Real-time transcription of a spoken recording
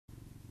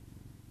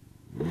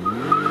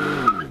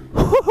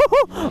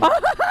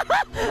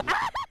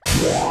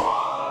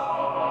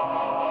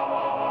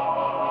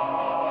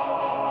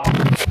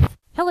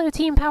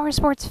Team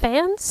Powersports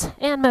fans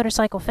and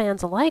motorcycle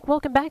fans alike.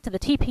 Welcome back to the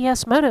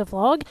TPS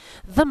Motovlog,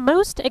 the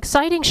most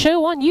exciting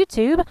show on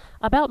YouTube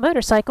about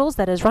motorcycles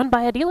that is run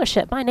by a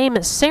dealership. My name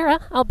is Sarah.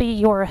 I'll be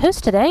your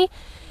host today.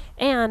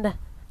 And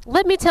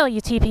let me tell you,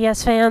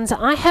 TPS fans,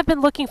 I have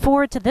been looking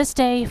forward to this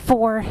day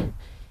for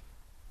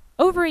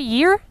over a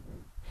year,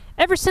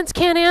 ever since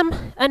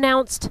Can-Am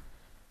announced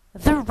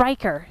the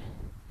Ryker.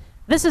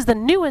 This is the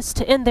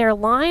newest in their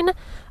line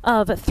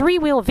of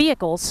three-wheel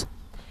vehicles.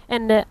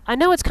 And I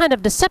know it's kind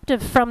of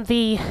deceptive from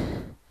the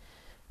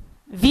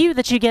view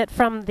that you get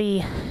from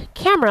the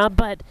camera,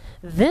 but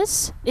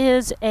this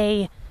is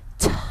a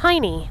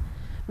tiny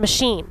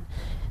machine.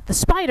 The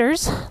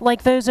Spyders,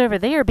 like those over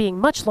there, being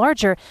much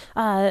larger,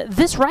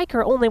 this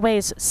Ryker only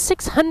weighs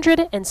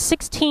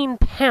 616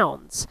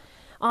 pounds.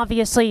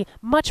 Obviously,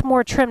 much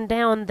more trimmed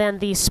down than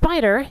the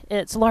Spyder,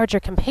 its larger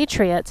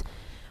compatriot.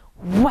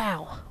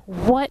 Wow,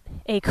 what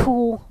a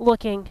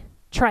cool-looking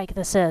trike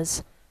this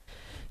is.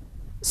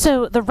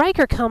 So the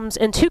Ryker comes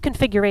in two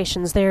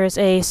configurations. There's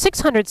a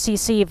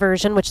 600cc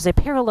version, which is a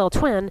parallel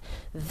twin.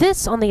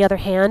 This, on the other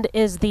hand,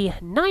 is the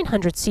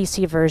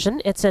 900cc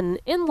version. It's an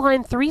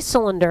inline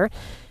three-cylinder,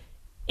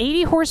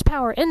 80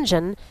 horsepower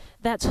engine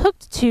that's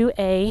hooked to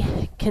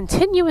a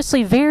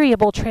continuously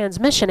variable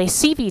transmission, a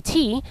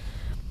CVT,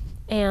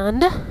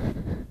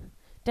 and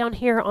down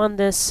here on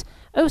this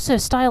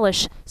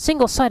oh-so-stylish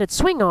single-sided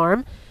swing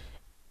arm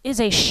is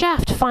a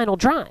shaft final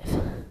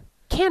drive.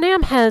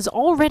 Can-Am has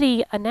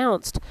already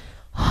announced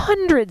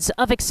hundreds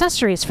of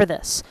accessories for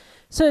this.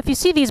 So if you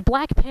see these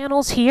black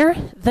panels here,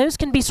 those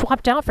can be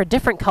swapped out for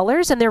different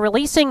colors, and they're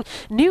releasing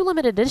new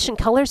limited edition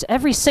colors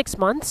every 6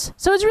 months.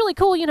 So it's really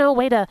cool, you know, a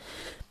way to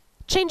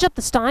change up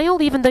the style.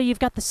 Even though you've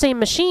got the same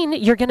machine,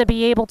 you're going to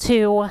be able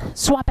to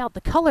swap out the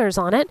colors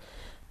on it.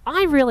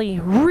 I really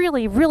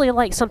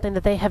like something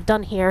that they have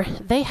done here.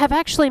 They have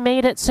actually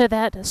made it so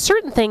that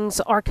certain things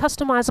are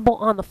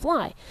customizable on the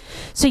fly.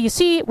 So you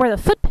see where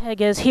the foot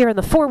peg is here in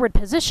the forward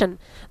position.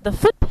 The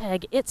foot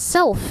peg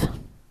itself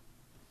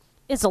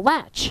is a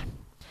latch.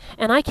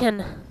 And I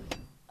can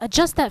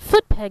adjust that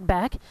foot peg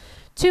back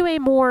to a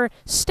more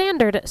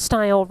standard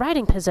style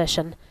riding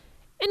position.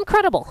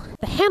 Incredible.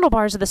 The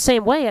handlebars are the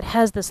same way. It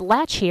has this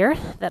latch here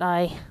that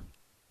I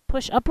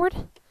push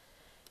upward.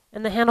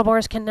 And the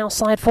handlebars can now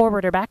slide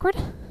forward or backward.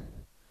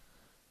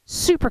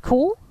 Super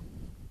cool.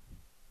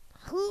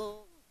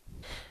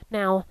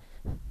 Now,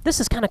 this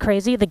is kind of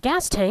crazy. The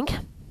gas tank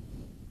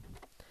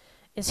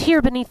is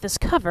here beneath this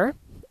cover,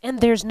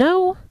 and there's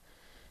no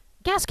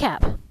gas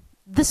cap.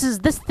 This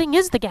thing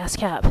is the gas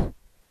cap.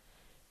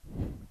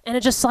 And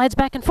it just slides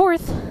back and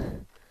forth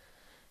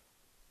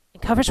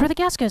and covers where the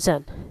gas goes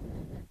in.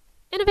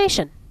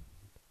 Innovation.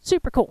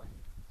 Super cool.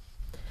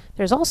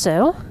 There's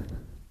also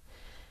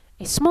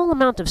a small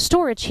amount of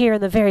storage here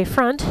in the very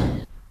front.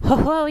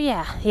 Oh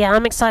yeah,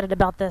 I'm excited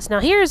about this. Now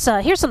here's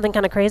something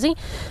kind of crazy.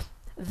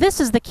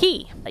 This is the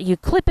key. You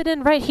clip it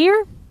in right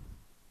here,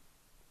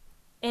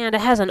 and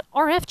it has an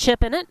RF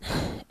chip in it,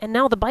 and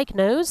now the bike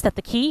knows that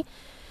the key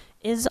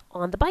is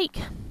on the bike.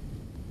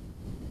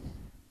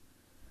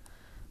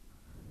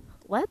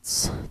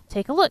 Let's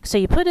take a look. So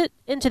you put it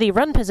into the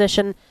run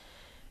position,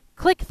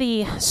 click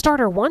the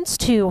starter once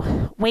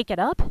to wake it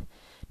up.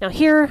 Now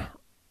here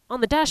on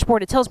the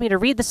dashboard, it tells me to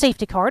read the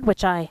safety card,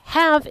 which I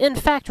have, in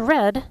fact,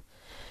 read.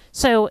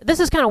 So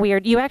this is kind of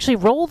weird. You actually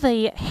roll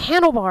the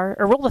handlebar,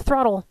 or roll the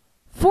throttle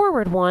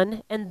forward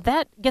one, and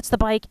that gets the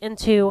bike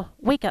into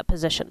wake-up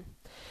position.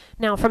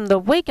 Now, from the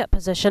wake-up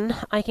position,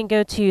 I can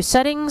go to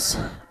Settings,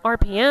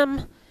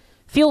 RPM,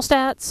 Fuel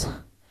Stats,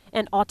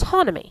 and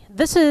Autonomy.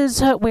 This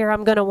is where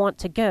I'm going to want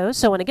to go.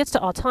 So when it gets to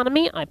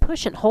Autonomy, I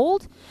push and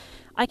hold.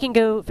 I can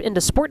go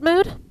into Sport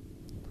Mode.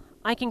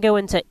 I can go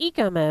into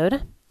Eco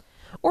Mode.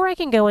 Or I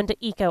can go into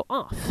Eco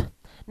Off.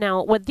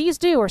 Now, what these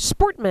do, or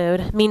Sport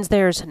Mode, means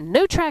there's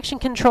no traction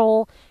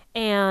control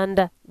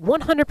and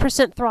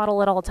 100%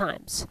 throttle at all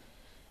times.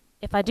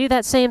 If I do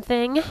that same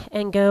thing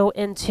and go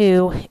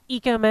into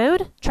Eco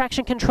Mode,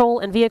 traction control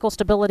and vehicle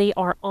stability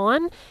are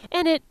on,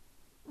 and it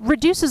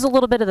reduces a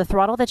little bit of the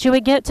throttle that you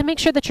would get to make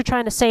sure that you're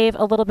trying to save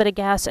a little bit of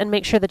gas and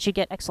make sure that you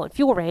get excellent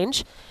fuel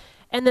range.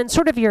 And then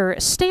sort of your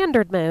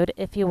standard mode,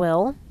 if you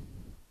will,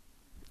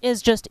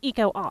 is just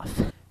Eco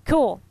Off.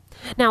 Cool.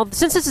 Now,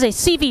 since this is a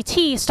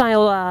CVT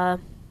style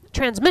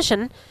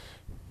transmission,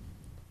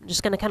 I'm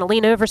just going to kind of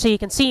lean over so you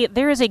can see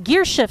there is a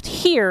gear shift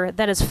here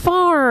that is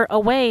far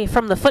away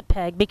from the foot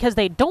peg because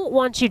they don't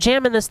want you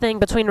jamming this thing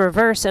between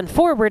reverse and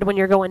forward when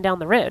you're going down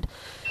the road.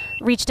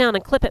 Reach down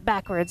and clip it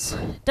backwards.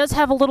 It does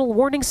have a little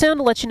warning sound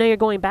to let you know you're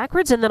going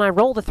backwards, and then I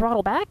roll the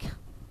throttle back,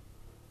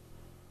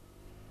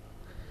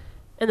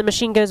 and the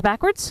machine goes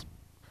backwards.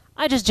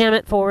 I just jam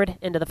it forward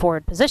into the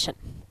forward position.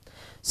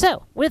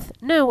 So, with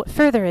no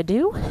further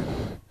ado,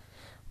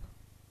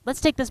 let's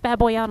take this bad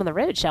boy out on the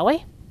road, shall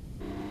we?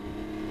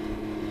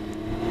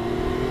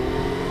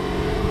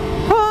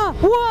 Oh,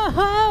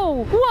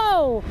 whoa!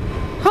 Whoa!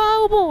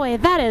 Oh boy,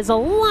 that is a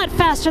lot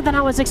faster than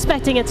I was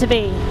expecting it to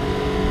be.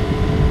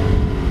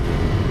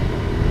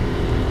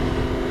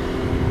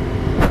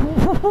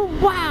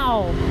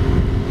 Wow!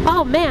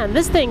 Oh man,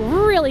 this thing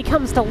really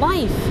comes to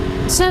life.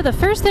 So the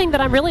first thing that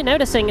I'm really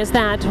noticing is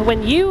that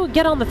when you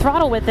get on the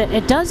throttle with it,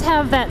 it does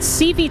have that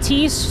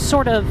CVT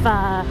sort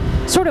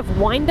of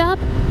wind up,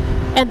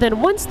 and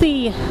then once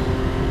the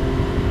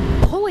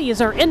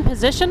pulleys are in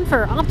position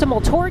for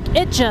optimal torque,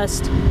 it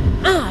just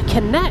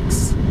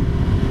connects.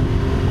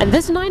 And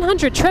this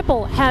 900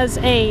 triple has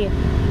a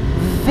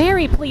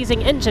very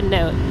pleasing engine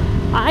note.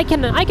 I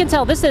can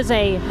tell this is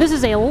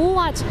a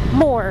lot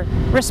more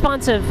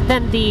responsive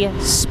than the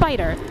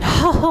Spider.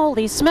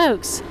 Holy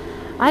smokes!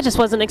 I just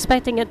wasn't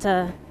expecting it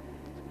to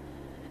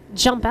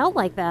jump out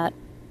like that.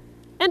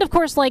 And of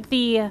course, like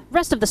the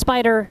rest of the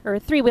Spider or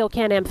three-wheel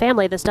Can-Am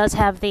family, this does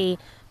have the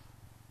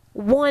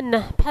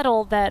one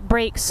pedal that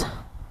brakes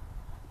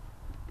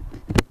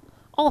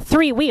all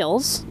three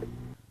wheels.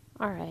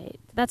 All right,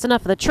 that's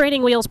enough of the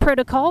training wheels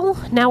protocol.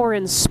 Now we're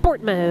in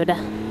sport mode.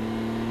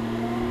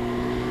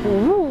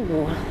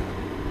 Ooh.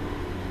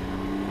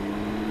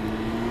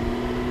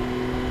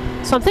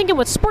 So I'm thinking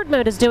what sport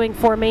mode is doing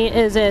for me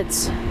is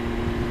it's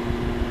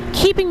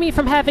keeping me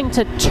from having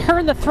to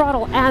turn the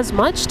throttle as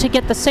much to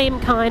get the same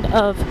kind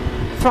of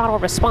throttle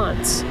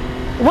response.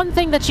 One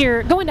thing that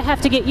you're going to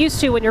have to get used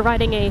to when you're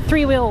riding a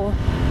three-wheel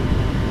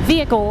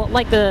vehicle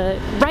like the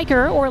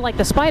Ryker or like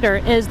the Spider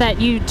is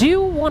that you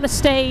do want to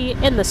stay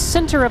in the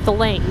center of the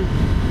lane.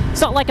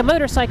 It's not like a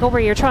motorcycle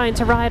where you're trying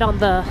to ride on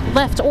the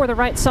left or the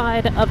right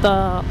side of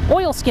the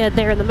oil skid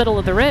there in the middle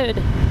of the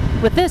road.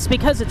 With this,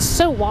 because it's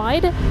so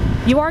wide,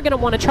 you are going to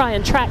want to try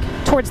and track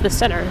towards the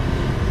center.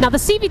 Now the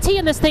CVT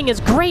in this thing is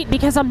great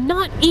because I'm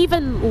not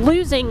even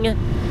losing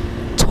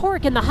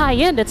torque in the high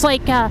end. It's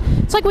like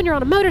when you're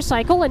on a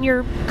motorcycle and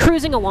you're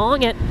cruising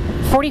along at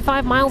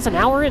 45 miles an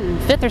hour in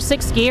 5th or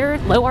 6th gear,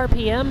 low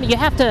RPM. You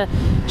have to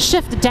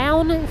shift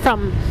down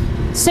from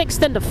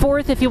 6th into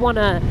 4th if you want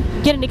to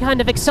get any kind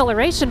of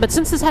acceleration, but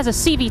since this has a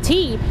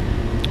CVT,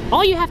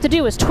 all you have to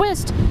do is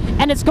twist,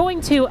 and it's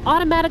going to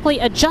automatically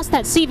adjust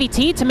that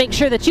CVT to make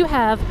sure that you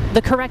have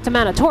the correct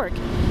amount of torque.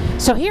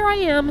 So here I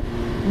am,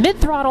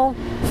 mid-throttle,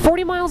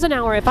 40 miles an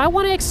hour. If I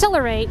want to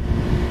accelerate,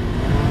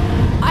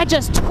 I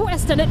just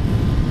twist and it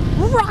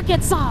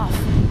rockets off.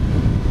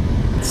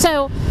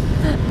 So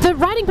the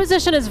riding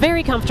position is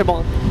very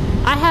comfortable.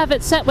 I have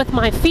it set with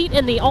my feet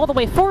in the all the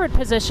way forward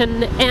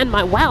position, and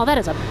wow, that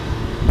is a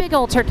big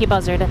old turkey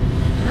buzzard.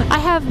 I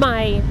have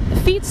my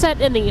feet set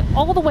in the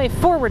all the way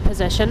forward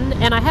position,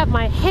 and I have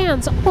my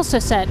hands also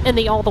set in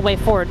the all the way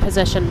forward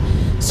position.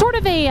 Sort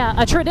of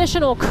a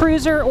traditional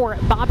cruiser or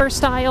bobber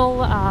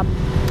style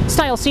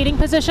seating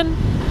position.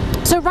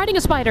 So riding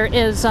a Spider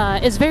is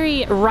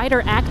very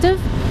rider active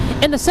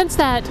in the sense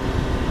that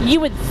you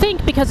would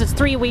think because it's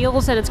three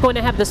wheels and it's going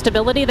to have the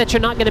stability that you're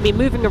not going to be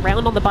moving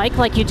around on the bike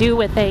like you do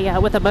with a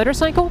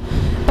motorcycle.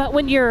 But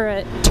when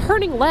you're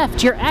turning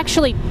left, you're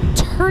actually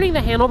turning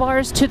the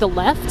handlebars to the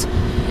left,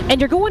 and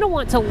you're going to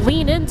want to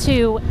lean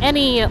into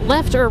any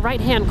left or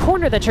right hand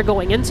corner that you're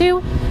going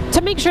into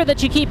to make sure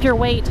that you keep your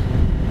weight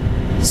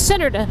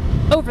centered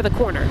over the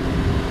corner.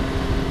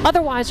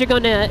 Otherwise, you're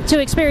going to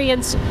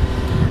experience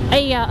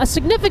a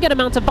significant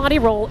amount of body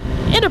roll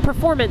in a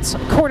performance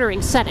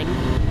cornering setting.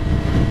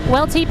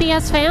 Well,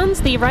 TPS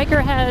fans, the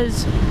Ryker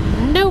has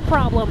no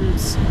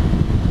problems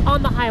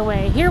on the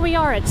highway. Here we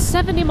are at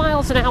 70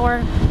 miles an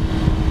hour.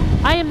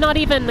 I am not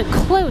even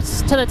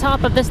close to the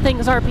top of this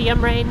thing's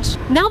RPM range.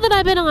 Now that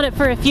I've been on it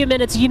for a few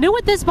minutes, you know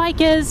what this bike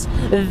is?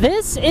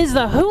 This is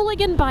the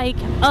hooligan bike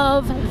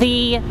of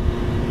the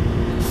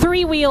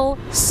three-wheel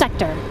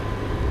sector.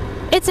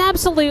 It's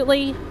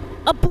absolutely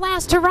a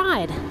blast to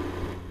ride.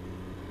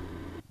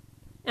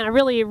 And I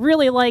really,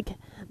 really like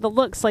the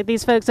looks like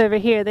these folks over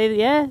here. They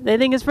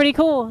think it's pretty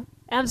cool.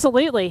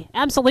 Absolutely.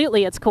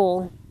 Absolutely it's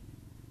cool.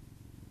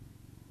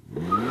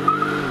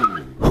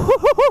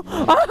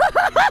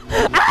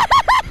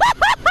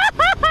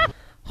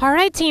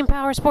 Alright, Team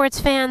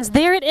Powersports fans,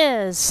 there it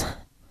is.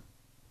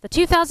 The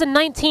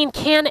 2019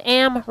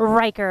 Can-Am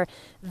Ryker.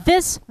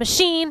 This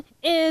machine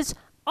is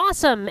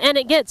awesome, and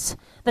it gets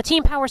the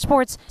Team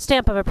Powersports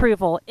stamp of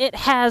approval. It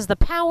has the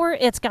power,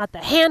 it's got the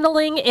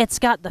handling, it's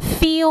got the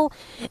feel,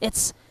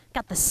 it's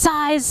got the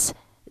size.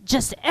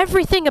 Just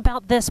everything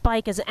about this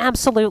bike is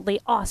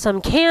absolutely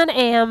awesome.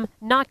 Can-Am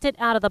knocked it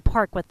out of the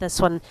park with this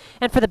one.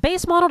 And for the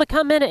base model to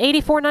come in at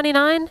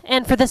 $84.99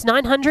 and for this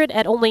 900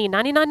 at only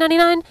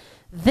 $99.99,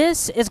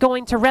 this is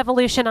going to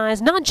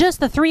revolutionize not just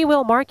the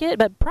three-wheel market,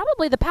 but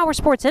probably the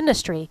powersports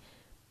industry.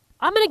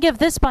 I'm going to give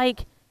this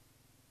bike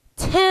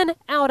 10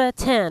 out of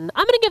 10.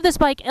 I'm going to give this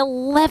bike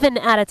 11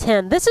 out of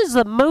 10. This is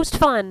the most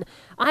fun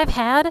I've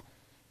had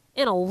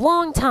in a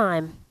long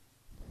time.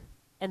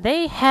 And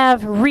they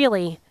have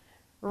really,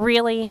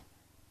 really,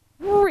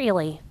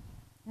 really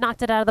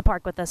knocked it out of the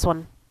park with this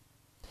one.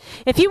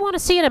 If you want to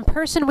see it in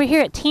person, we're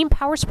here at Team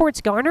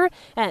Powersports Garner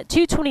at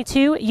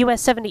 222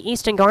 US 70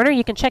 East in Garner.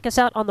 You can check us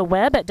out on the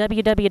web at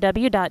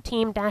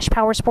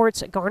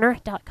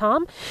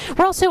www.team-powersportsgarner.com.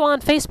 We're also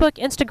on Facebook,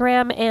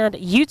 Instagram, and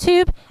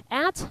YouTube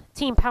at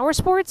Team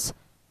Powersports,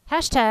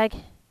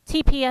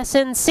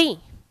 #TPSNC.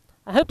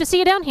 I hope to see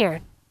you down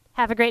here.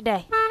 Have a great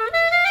day.